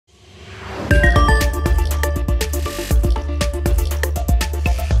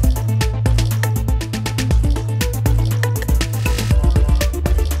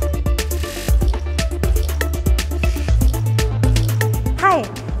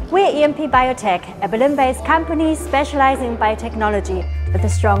We're EMP BIOTECH, a Berlin-based company specializing in biotechnology with a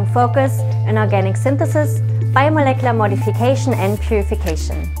strong focus in organic synthesis, biomolecular modification and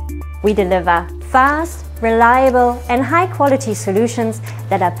purification. We deliver fast, reliable and high-quality solutions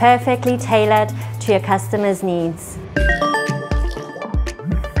that are perfectly tailored to your customers' needs.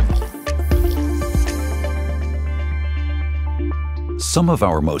 Some of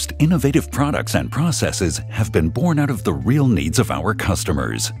our most innovative products and processes have been born out of the real needs of our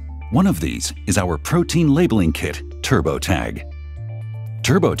customers. One of these is our protein labeling kit, TurboTag.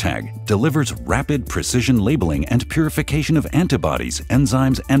 TurboTag delivers rapid precision labeling and purification of antibodies,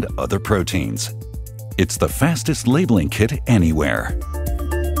 enzymes, and other proteins. It's the fastest labeling kit anywhere.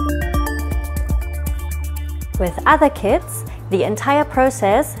 With other kits, the entire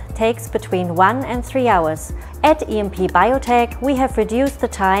process takes between 1 and 3 hours. At EMP BIOTECH, we have reduced the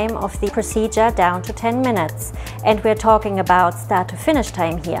time of the procedure down to 10 minutes. And we're talking about start to finish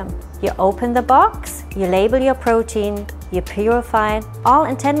time here. You open the box, you label your protein, you purify it, all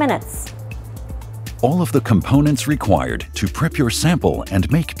in 10 minutes. All of the components required to prep your sample and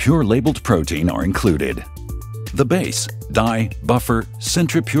make pure labeled protein are included. The base, dye, buffer,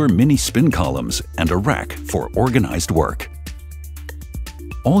 centripure mini spin columns, and a rack for organized work.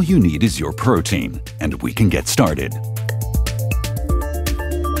 All you need is your protein, and we can get started.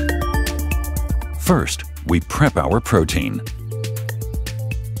 First, we prep our protein.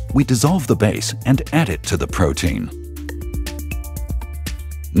 We dissolve the base and add it to the protein.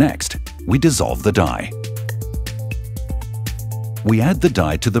 Next, we dissolve the dye. We add the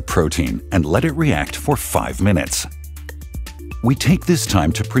dye to the protein and let it react for 5 minutes. We take this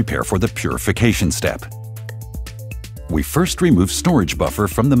time to prepare for the purification step. We first remove storage buffer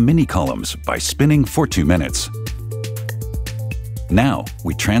from the mini columns by spinning for 2 minutes. Now,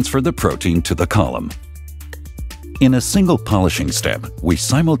 we transfer the protein to the column. In a single polishing step, we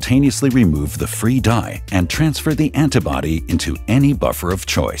simultaneously remove the free dye and transfer the antibody into any buffer of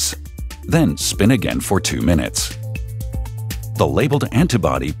choice. Then spin again for 2 minutes. The labeled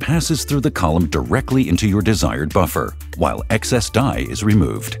antibody passes through the column directly into your desired buffer, while excess dye is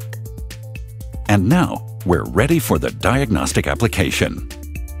removed. And now, we're ready for the diagnostic application.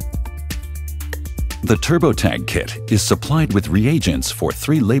 The TurboTag kit is supplied with reagents for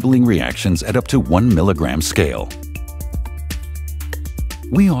 3 labeling reactions at up to 1 milligram scale.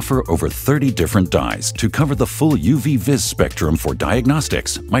 We offer over 30 different dyes to cover the full UV-Vis spectrum for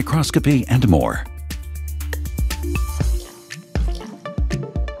diagnostics, microscopy, and more.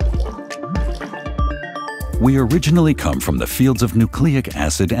 We originally come from the fields of nucleic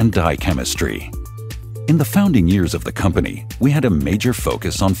acid and dye chemistry. In the founding years of the company, we had a major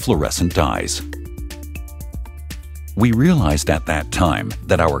focus on fluorescent dyes. We realized at that time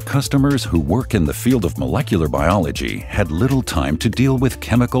that our customers who work in the field of molecular biology had little time to deal with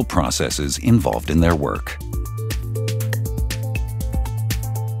chemical processes involved in their work.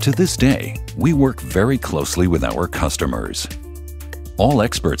 To this day, we work very closely with our customers. All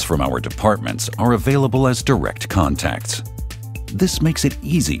experts from our departments are available as direct contacts. This makes it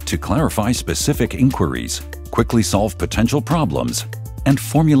easy to clarify specific inquiries, quickly solve potential problems, and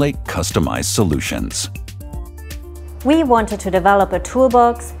formulate customized solutions. We wanted to develop a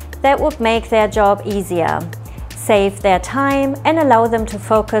toolbox that would make their job easier, save their time and allow them to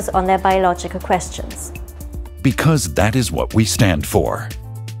focus on their biological questions. Because that is what we stand for.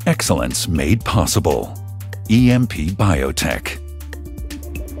 Excellence made possible. EMP BIOTECH.